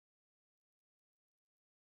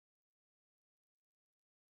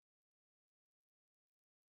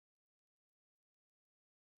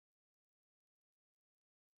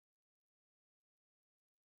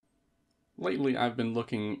Lately, I've been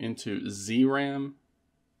looking into ZRAM.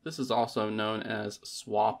 This is also known as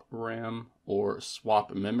swap RAM or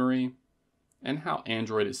swap memory, and how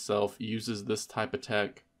Android itself uses this type of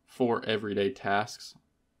tech for everyday tasks.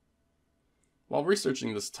 While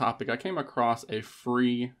researching this topic, I came across a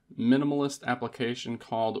free minimalist application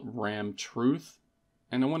called RAM Truth,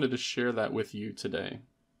 and I wanted to share that with you today.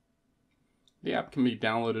 The app can be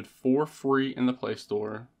downloaded for free in the Play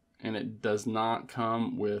Store, and it does not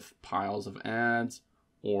come with piles of ads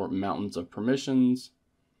or mountains of permissions.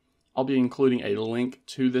 I'll be including a link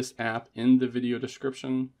to this app in the video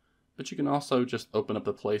description, but you can also just open up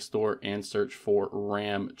the Play Store and search for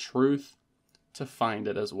RAM Truth to find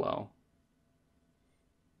it as well.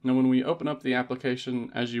 Now, when we open up the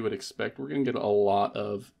application, as you would expect, we're going to get a lot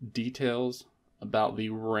of details about the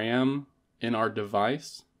RAM in our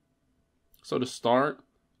device. So to start,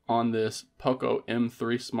 on this Poco M3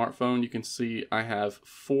 smartphone, you can see I have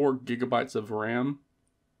 4 gigabytes of RAM.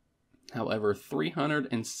 However,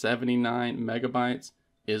 379 megabytes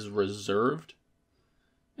is reserved,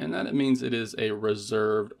 and that means it is a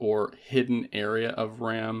reserved or hidden area of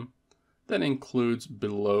RAM that includes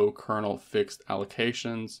below kernel fixed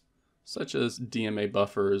allocations, such as DMA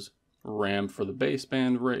buffers, RAM for the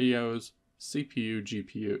baseband radios, CPU,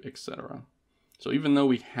 GPU, etc. So even though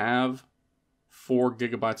we have 4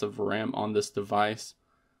 gigabytes of RAM on this device,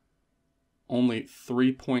 only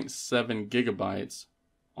 3.7 gigabytes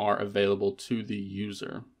are available to the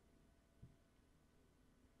user.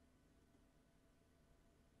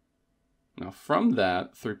 Now from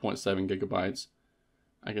that 3.7 gigabytes,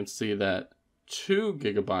 I can see that 2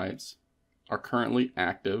 gigabytes are currently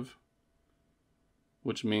active,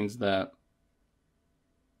 which means that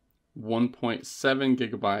 1.7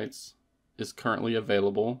 gigabytes is currently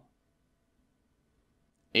available.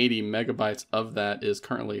 80 megabytes of that is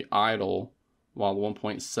currently idle, while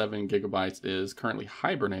 1.7 gigabytes is currently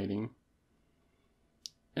hibernating.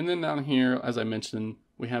 And then down here, as I mentioned,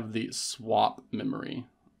 we have the swap memory,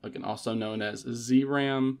 again also known as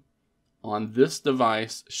ZRAM. On this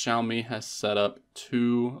device, Xiaomi has set up a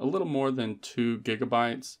little more than 2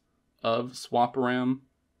 gigabytes of swap RAM.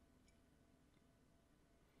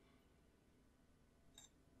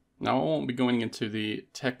 Now, I won't be going into the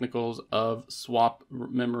technicals of swap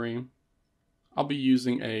memory. I'll be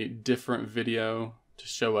using a different video to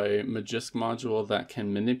show a Magisk module that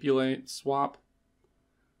can manipulate swap.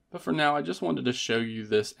 But for now, I just wanted to show you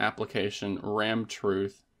this application, RAM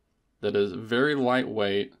Truth, that is very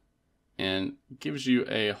lightweight and gives you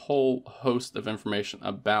a whole host of information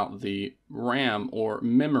about the RAM or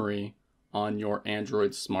memory on your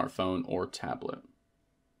Android smartphone or tablet.